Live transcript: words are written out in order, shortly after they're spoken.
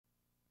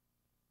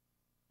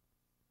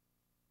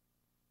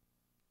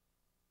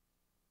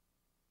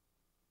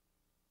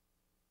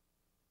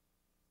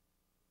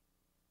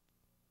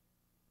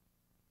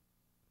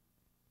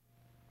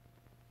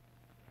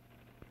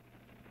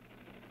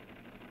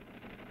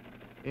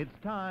It's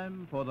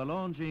time for the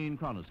Longines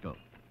Chronoscope,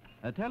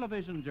 a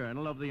television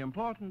journal of the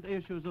important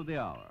issues of the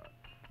hour,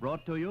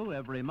 brought to you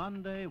every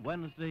Monday,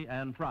 Wednesday,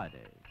 and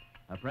Friday.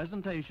 A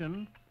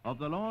presentation of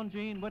the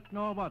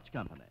Longines-Wittnauer Watch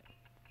Company,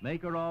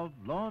 maker of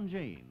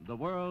Longines, the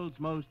world's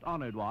most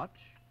honored watch,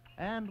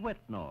 and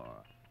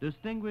Wittnauer,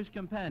 distinguished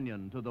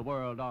companion to the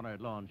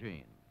world-honored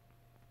Longines.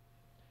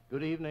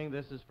 Good evening,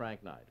 this is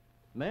Frank Knight.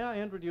 May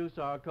I introduce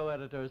our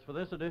co-editors for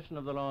this edition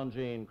of the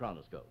Longines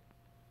Chronoscope?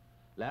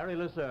 Larry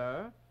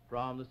Lasser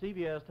from the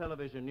CBS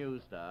television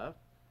news staff,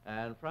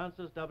 and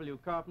Francis W.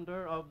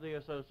 Carpenter of the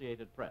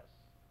Associated Press.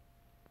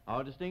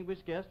 Our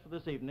distinguished guest for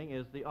this evening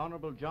is the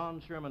Honorable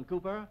John Sherman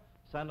Cooper,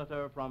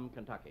 Senator from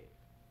Kentucky.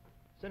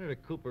 Senator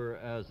Cooper,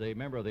 as a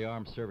member of the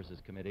Armed Services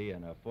Committee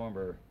and a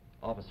former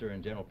officer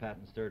in General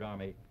Patton's Third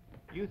Army,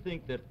 do you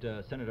think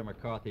that Senator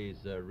McCarthy's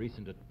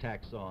recent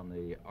attacks on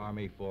the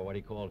Army for what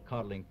he called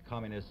coddling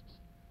communists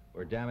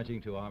were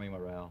damaging to Army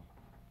morale?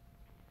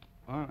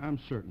 I'm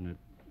certain that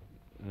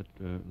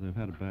they've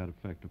had a bad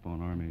effect upon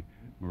Army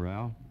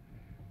morale.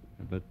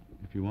 But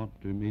if you want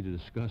me to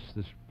discuss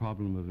this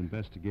problem of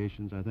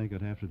investigations, I think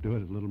I'd have to do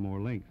it at a little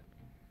more length.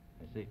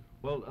 I see.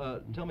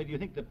 Well, tell me, do you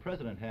think the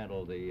President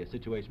handled the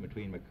situation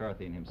between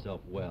McCarthy and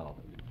himself well?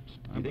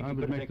 Do you think he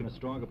could have taken a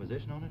stronger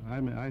position on it?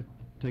 I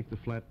take the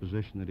flat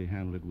position that he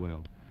handled it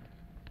well.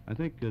 I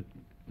think that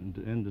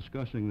in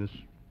discussing this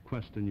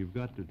question, you've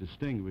got to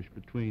distinguish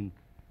between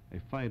a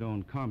fight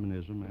on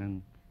communism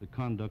and the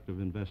conduct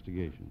of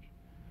investigations.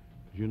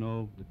 As you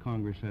know, the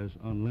Congress has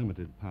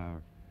unlimited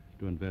power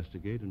to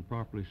investigate, and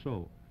properly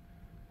so.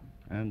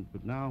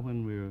 But now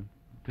when we're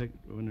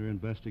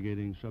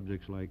investigating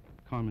subjects like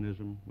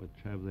communism, which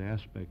have the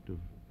aspect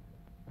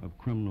of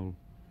criminal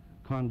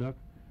conduct,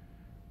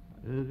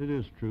 it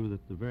is true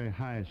that the very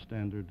highest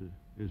standard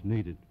is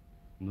needed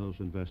in those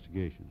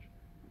investigations.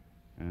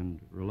 And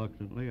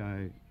reluctantly,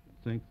 I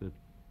think that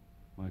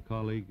my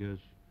colleague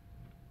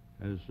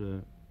has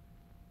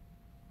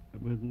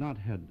not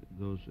had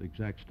those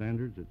exact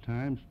standards at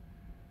times,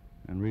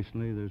 and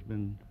recently there's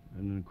been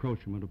an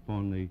encroachment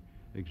upon the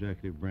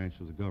executive branch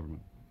of the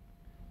government.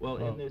 Well,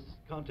 in this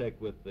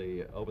contact with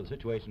over the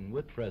situation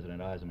with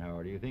President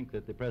Eisenhower, do you think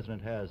that the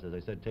President has, as I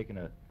said, taken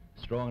a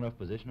strong enough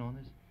position on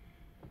this?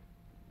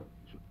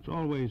 It's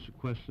always a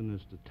question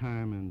as to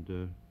time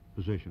and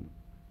position.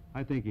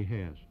 I think he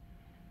has.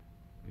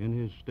 In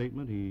his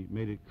statement, he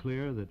made it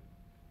clear that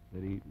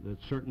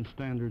certain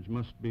standards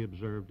must be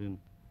observed in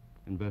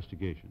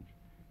investigations.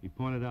 He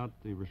pointed out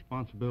the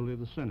responsibility of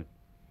the Senate.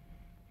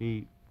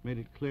 He made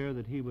it clear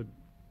that he would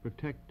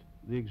protect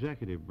the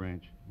executive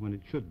branch when it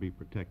should be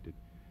protected.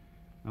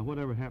 Now,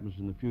 whatever happens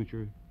in the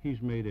future,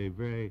 he's made a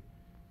very,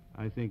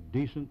 I think,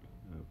 decent,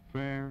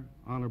 fair,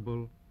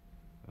 honorable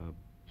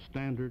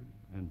standard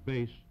and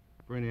base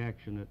for any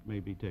action that may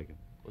be taken.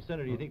 Well,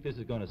 Senator, do you think this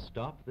is going to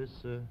stop this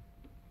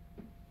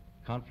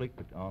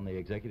conflict on the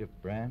executive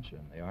branch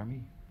and the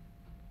Army?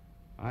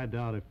 I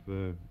doubt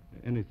if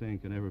anything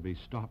can ever be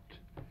stopped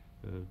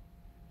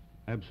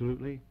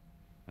absolutely.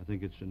 I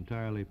think it's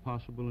entirely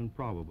possible and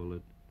probable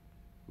that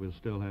we'll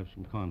still have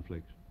some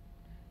conflicts.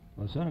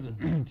 Well, Senator,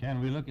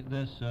 can we look at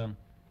this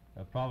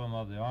problem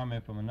of the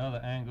Army from another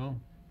angle?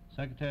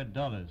 Secretary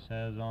Dulles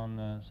has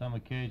on some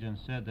occasions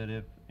said that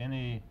if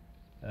any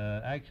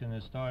action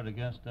is started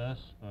against us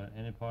or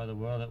any part of the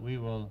world, that we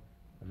will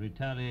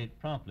retaliate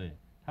promptly.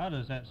 How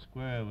does that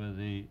square with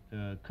the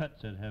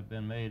cuts that have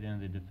been made in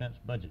the defense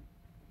budget?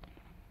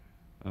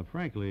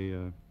 Frankly,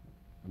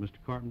 Mr.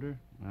 Carpenter,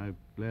 I'm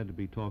glad to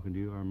be talking to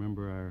you. I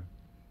remember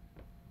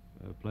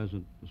our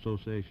pleasant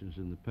associations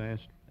in the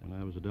past when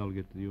I was a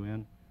delegate to the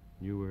UN.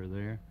 You were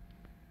there.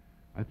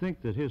 I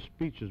think that his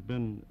speech has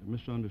been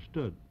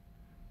misunderstood.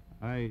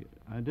 I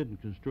didn't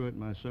construe it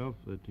myself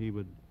that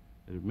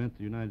it meant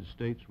the United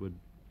States would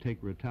take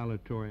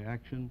retaliatory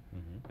action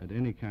at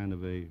any kind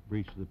of a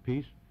breach of the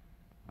peace.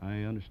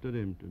 I understood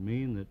him to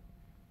mean that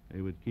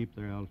they would keep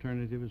their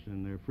alternatives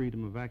and their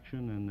freedom of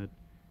action, and that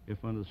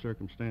if under the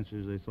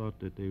circumstances they thought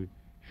that they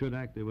should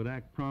act, they would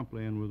act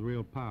promptly and with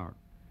real power.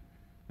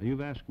 Now, you've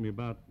asked me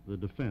about the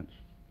defense.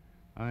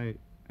 I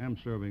am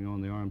serving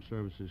on the Armed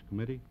Services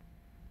Committee,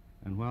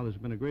 and while there's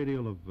been a great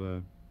deal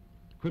of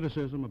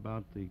criticism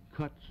about the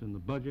cuts in the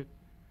budget,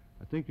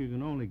 I think you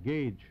can only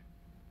gauge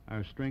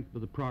our strength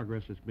by the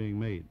progress that's being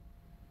made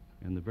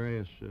in the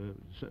various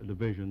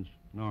divisions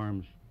and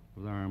arms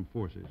of our armed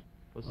forces.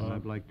 Well,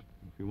 I'd like to,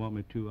 if you want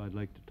me to, I'd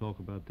like to talk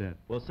about that.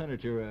 Well,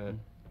 Senator,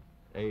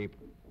 a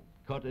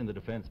cut in the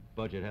defense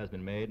budget has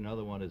been made.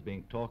 Another one is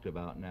being talked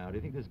about now. Do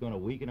you think this is going to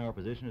weaken our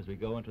position as we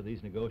go into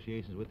these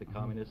negotiations with the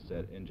communists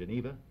in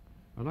Geneva?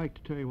 I'd like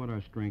to tell you what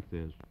our strength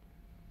is.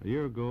 A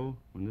year ago,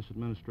 when this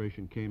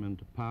administration came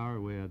into power,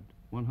 we had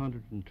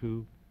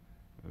 102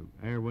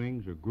 air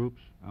wings or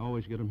groups. I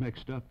always get them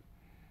mixed up.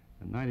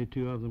 And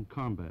 92 of them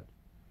combat.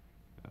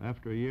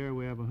 After a year,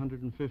 we have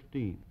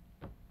 115.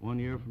 1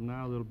 year from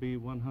now, there'll be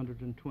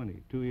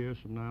 120. 2 years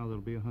from now,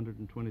 there'll be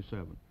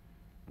 127.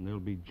 And there'll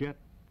be jet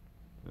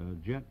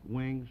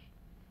wings,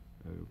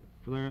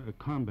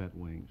 combat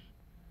wings.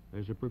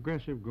 There's a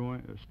progressive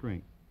growing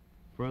strength.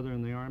 Further,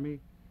 in the Army,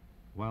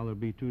 while there'll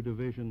be 2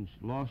 divisions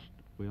lost,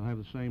 we'll have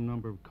the same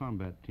number of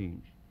combat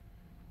teams.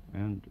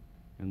 And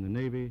in the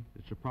Navy,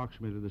 it's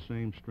approximately the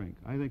same strength.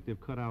 I think they've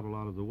cut out a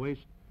lot of the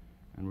waste,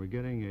 and we're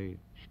getting a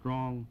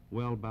strong,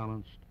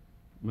 well-balanced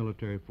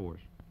military force.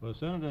 Well,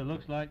 Senator, it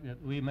looks like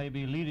that we may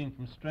be leading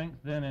from strength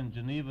then in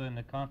Geneva in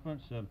the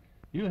conference.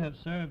 You have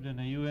served in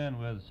the UN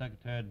with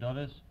Secretary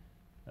Dulles.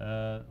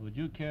 Would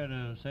you care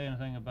to say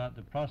anything about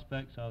the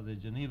prospects of the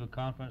Geneva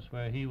conference,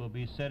 where he will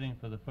be sitting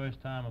for the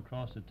first time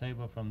across the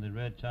table from the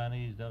Red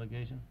Chinese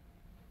delegation?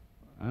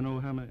 I know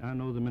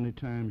the many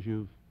times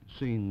you've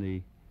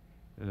seen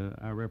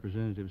our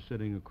representatives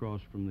sitting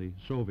across from the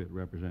Soviet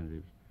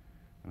representatives.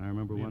 And I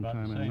remember one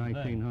time in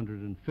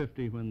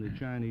 1950 when the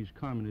Chinese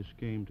communists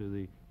came to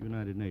the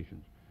United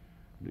Nations.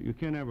 You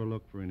can't ever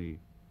look for any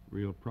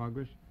real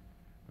progress,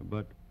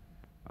 but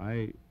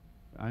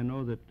I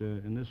know that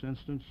in this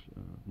instance,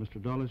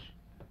 Mr. Dulles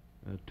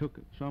took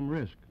some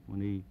risk when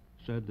he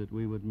said that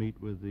we would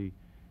meet with we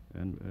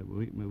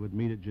would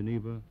meet at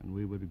Geneva, and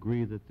we would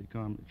agree that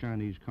the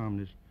Chinese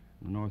communists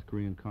and the North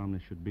Korean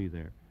communists should be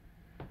there.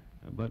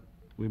 But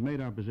we've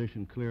made our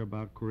position clear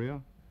about Korea.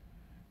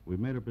 We've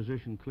made our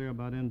position clear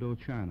about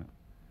Indochina.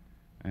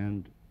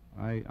 And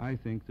I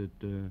think that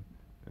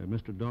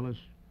Mr. Dulles,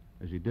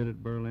 as he did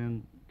at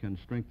Berlin, can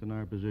strengthen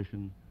our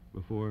position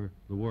before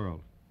the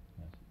world.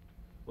 Yes.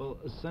 Well,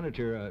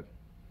 Senator,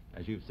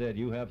 as you've said,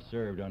 you have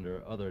served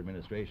under other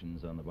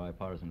administrations on the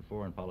bipartisan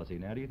foreign policy.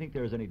 Now, do you think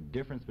there is any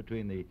difference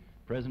between the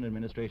present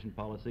administration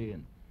policy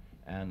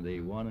and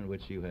the one in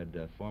which you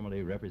had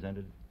formerly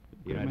represented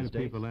the United States?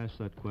 Many people ask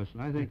that question.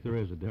 I think there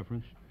is a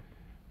difference.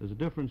 There's a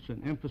difference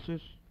in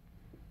emphasis.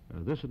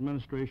 This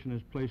administration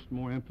has placed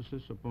more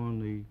emphasis upon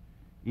the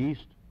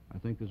East. I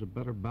think there's a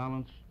better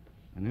balance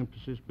and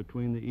emphasis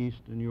between the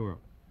East and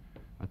Europe.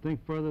 I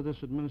think further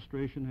this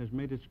administration has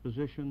made its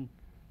position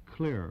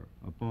clear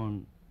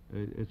upon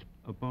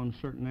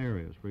certain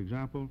areas. For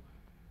example,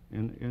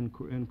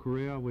 in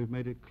Korea, we've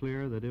made it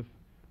clear that if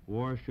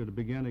war should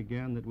begin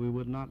again, that we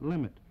would not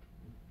limit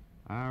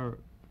our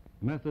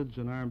methods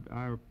and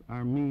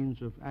our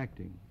means of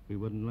acting. We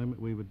wouldn't limit.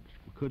 We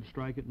could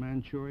strike at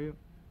Manchuria.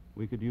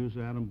 We could use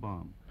the atom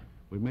bomb.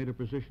 We've made a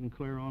position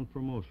clear on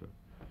Formosa.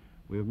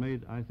 We have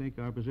made, I think,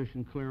 our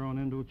position clear on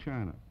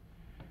Indochina.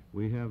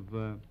 We have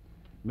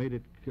made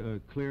it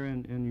clear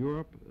in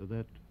Europe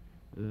that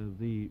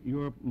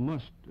Europe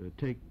must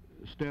take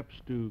steps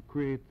to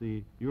create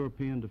the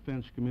European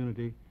defense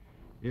community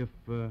if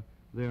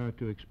they are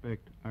to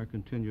expect our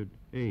continued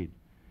aid.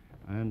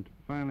 And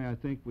finally, I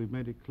think we've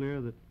made it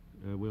clear that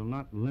we'll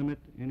not limit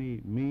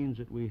any means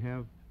that we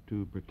have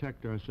to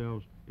protect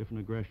ourselves if an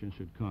aggression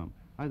should come.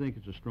 I think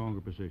it's a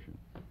stronger position.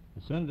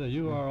 Senator,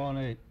 you are on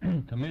a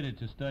committee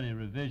to study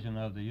revision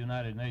of the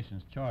United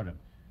Nations Charter.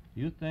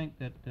 Do you think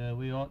that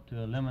we ought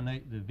to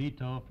eliminate the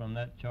veto from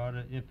that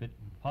charter if it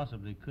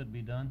possibly could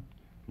be done?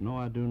 No,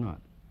 I do not.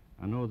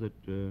 I know that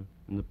in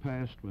the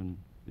past, when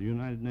the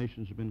United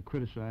Nations have been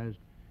criticized,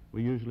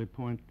 we usually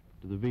point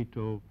to the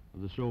veto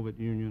of the Soviet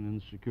Union in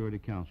the Security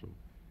Council.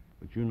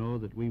 But you know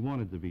that we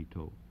wanted the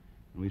veto,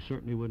 and we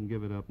certainly wouldn't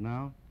give it up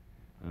now,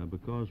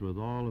 because with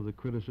all of the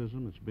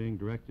criticism that's being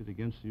directed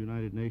against the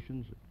United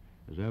Nations,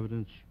 as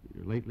evidenced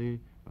lately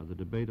by the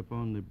debate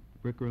upon the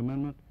Bricker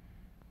Amendment,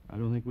 I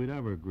don't think we'd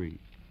ever agree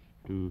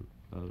to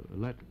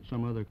let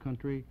some other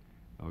country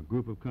or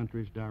group of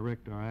countries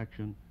direct our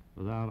action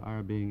without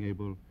our being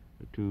able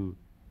to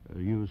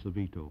use the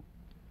veto.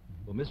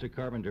 Well, Mr.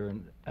 Carpenter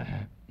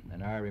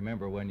and I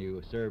remember when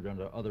you served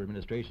under other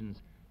administrations,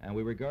 and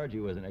we regard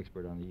you as an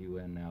expert on the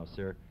UN now,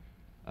 sir.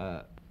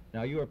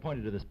 Now, you are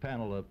appointed to this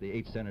panel of the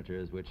 8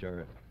 senators which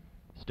are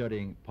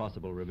studying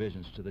possible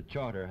revisions to the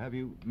Charter. Have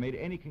you made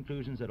any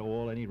conclusions at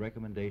all, any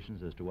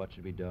recommendations as to what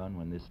should be done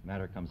when this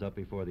matter comes up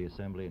before the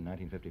Assembly in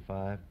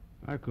 1955?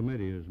 Our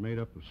committee is made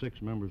up of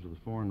 6 members of the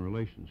Foreign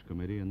Relations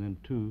Committee and then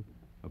 2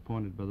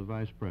 appointed by the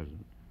Vice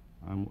President.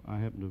 I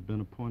happen to have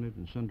been appointed,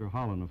 and Senator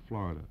Holland of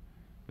Florida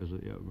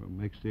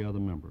makes the other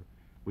member.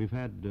 We've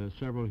had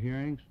several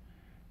hearings.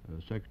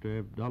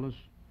 Secretary Dulles,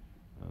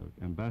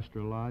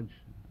 Ambassador Lodge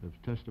have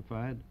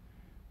testified,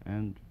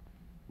 and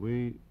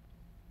we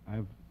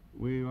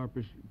are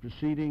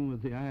proceeding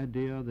with the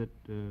idea that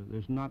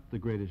there's not the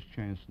greatest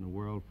chance in the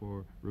world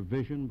for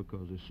revision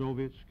because the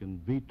Soviets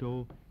can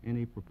veto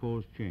any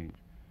proposed change.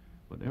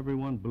 But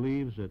everyone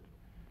believes that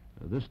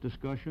this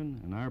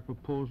discussion and our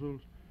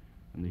proposals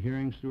and the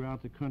hearings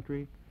throughout the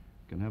country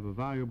can have a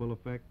valuable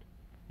effect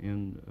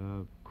in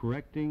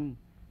correcting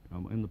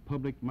in the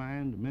public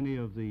mind many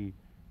of the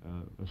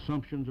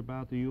assumptions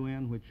about the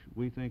UN which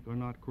we think are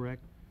not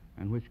correct,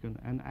 and which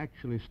can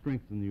actually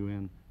strengthen the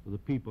UN for the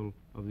people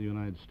of the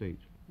United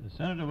States.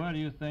 Senator, where do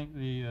you think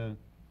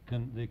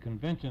the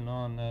convention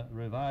on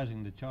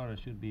revising the charter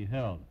should be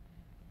held?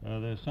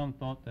 There's some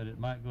thought that it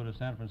might go to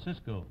San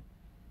Francisco.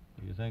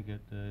 Do you think it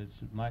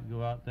might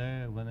go out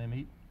there when they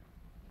meet?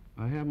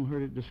 I haven't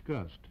heard it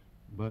discussed,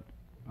 but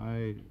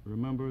I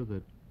remember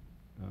that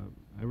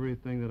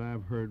everything that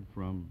I've heard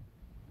from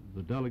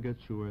the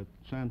delegates who are at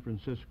San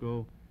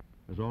Francisco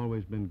has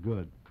always been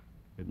good.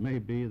 It may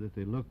be that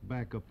they look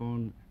back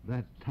upon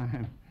that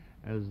time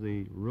as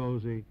the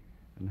rosy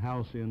and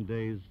halcyon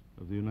days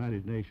of the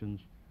United Nations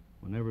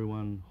when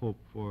everyone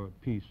hoped for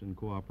peace and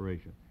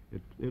cooperation.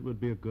 It would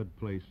be a good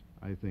place,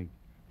 I think.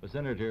 Well,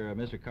 Senator,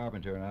 Mr.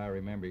 Carpenter and I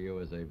remember you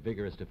as a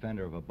vigorous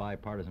defender of a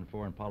bipartisan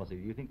foreign policy.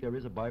 Do you think there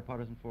is a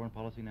bipartisan foreign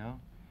policy now?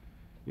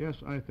 Yes,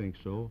 I think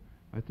so.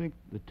 I think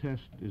the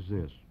test is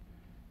this.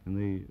 In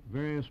the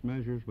various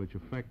measures which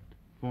affect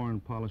foreign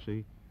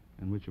policy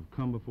and which have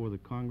come before the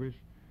Congress,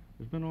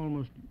 there's been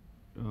almost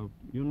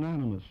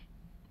unanimous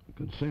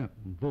consent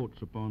and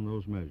votes upon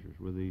those measures,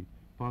 with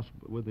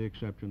the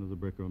exception of the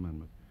Bricker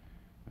Amendment.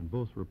 And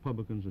both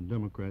Republicans and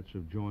Democrats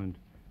have joined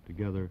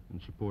together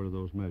in support of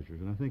those measures,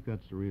 and I think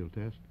that's the real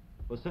test.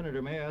 Well,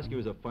 Senator, may I ask you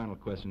as a final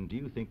question, do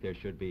you think there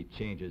should be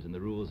changes in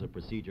the rules of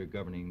procedure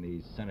governing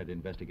these Senate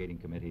investigating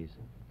committees?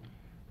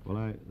 Well,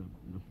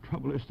 the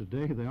trouble is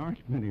today there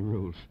aren't many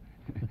rules.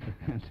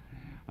 And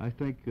I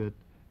think that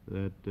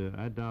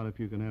I doubt if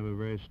you can have a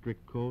very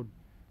strict code,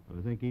 but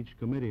I think each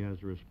committee has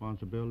the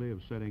responsibility of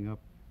setting up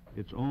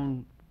its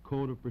own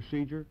code of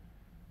procedure.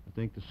 I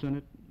think the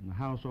Senate and the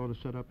House ought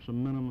to set up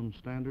some minimum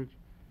standards.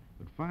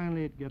 But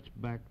finally, it gets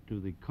back to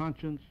the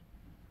conscience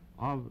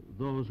of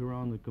those who are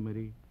on the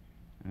committee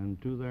and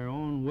to their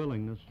own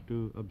willingness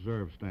to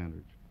observe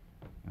standards.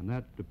 And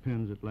that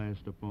depends at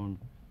last upon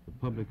the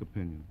public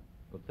opinion.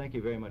 Well, thank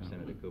you very much,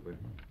 Senator Cooper.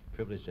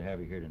 Privileged to have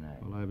you here tonight.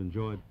 Well, I've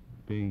enjoyed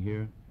being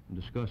here and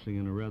discussing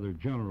in a rather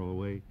general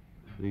way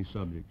these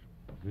subjects.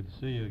 Good to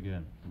see you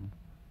again.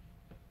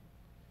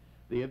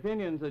 The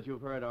opinions that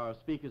you've heard our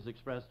speakers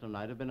express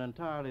tonight have been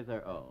entirely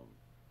their own.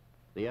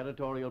 The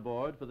editorial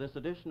board for this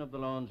edition of the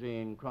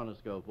Longines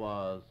Chronoscope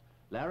was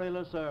Larry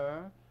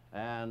Lasser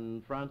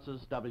and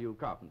Francis W.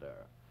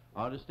 Carpenter.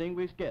 Our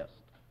distinguished guest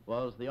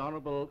was the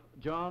Honorable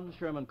John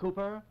Sherman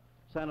Cooper,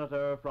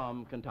 Senator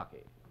from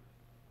Kentucky.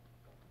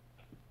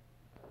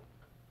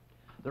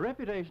 The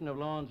reputation of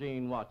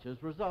Longines watches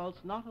results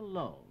not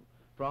alone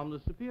from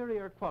the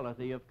superior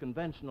quality of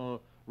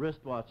conventional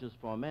wristwatches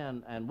for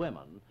men and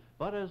women,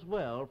 but as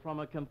well from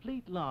a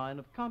complete line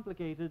of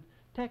complicated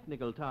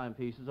technical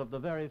timepieces of the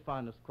very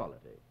finest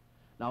quality.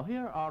 Now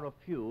here are a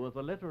few of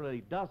the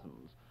literally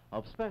dozens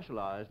of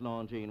specialized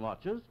Longines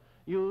watches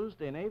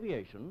used in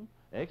aviation,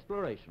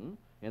 exploration,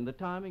 in the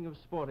timing of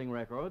sporting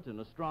records, in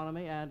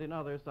astronomy, and in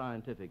other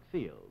scientific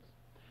fields.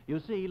 You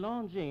see,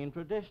 Longines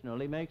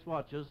traditionally makes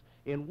watches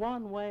in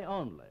one way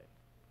only,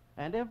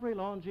 and every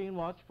Longines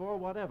watch, for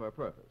whatever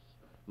purpose,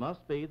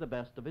 must be the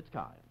best of its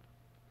kind.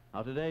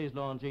 Now today's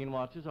Longines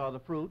watches are the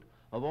fruit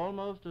of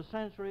almost a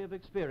century of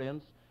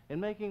experience in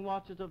making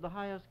watches of the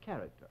highest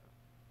character,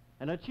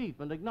 an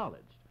achievement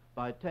acknowledged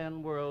by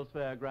 10 World's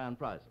Fair Grand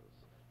Prizes,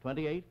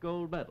 28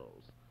 gold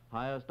medals,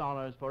 highest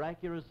honors for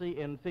accuracy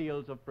in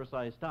fields of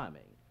precise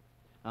timing.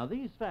 Now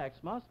these facts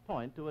must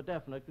point to a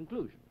definite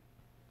conclusion,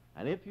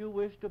 and if you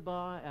wish to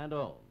buy and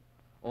own,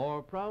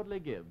 or proudly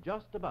give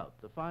just about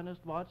the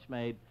finest watch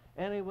made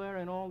anywhere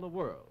in all the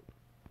world,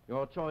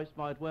 your choice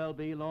might well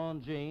be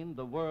Longines,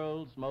 the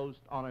world's most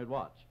honored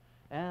watch,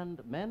 and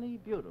many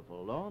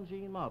beautiful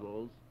Longines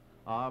models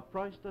are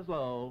priced as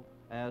low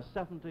as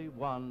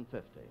 $71.50.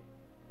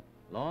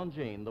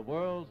 Longines, the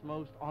world's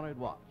most honored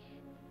watch,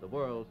 the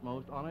world's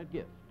most honored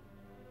gift,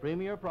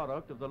 premier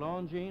product of the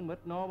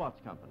Longines-Wittnauer Watch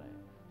Company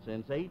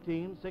since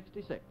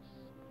 1866,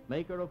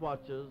 maker of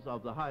watches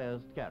of the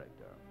highest character.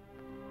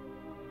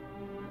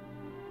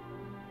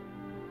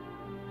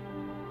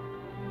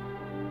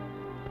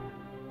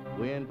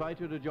 We invite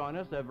you to join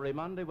us every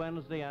Monday,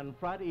 Wednesday, and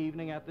Friday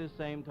evening at this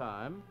same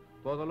time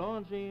for the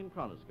Longines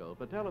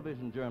Chronoscope, a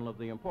television journal of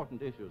the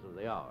important issues of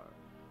the hour,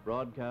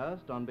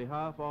 broadcast on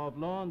behalf of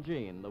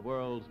Longines, the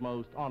world's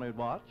most honored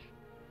watch,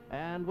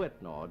 and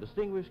Wittnauer,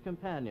 distinguished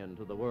companion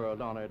to the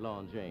world-honored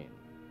Longines.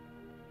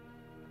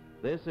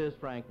 This is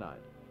Frank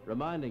Knight,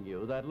 reminding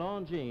you that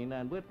Longines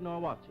and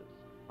Wittnauer watches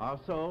are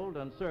sold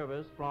and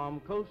serviced from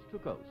coast to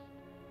coast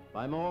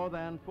by more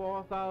than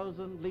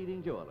 4,000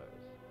 leading jewelers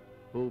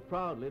who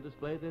proudly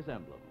display this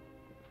emblem.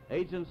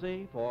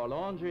 Agency for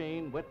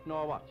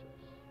Longines-Wittnauer watches.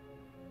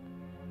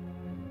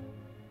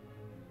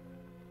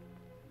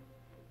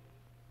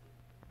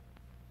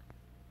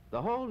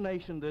 The whole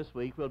nation this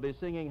week will be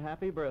singing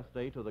happy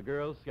birthday to the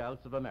Girl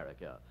Scouts of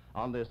America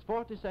on this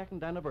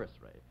 42nd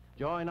anniversary.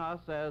 Join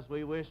us as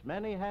we wish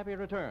many happy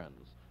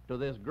returns to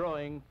this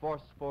growing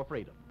force for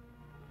freedom.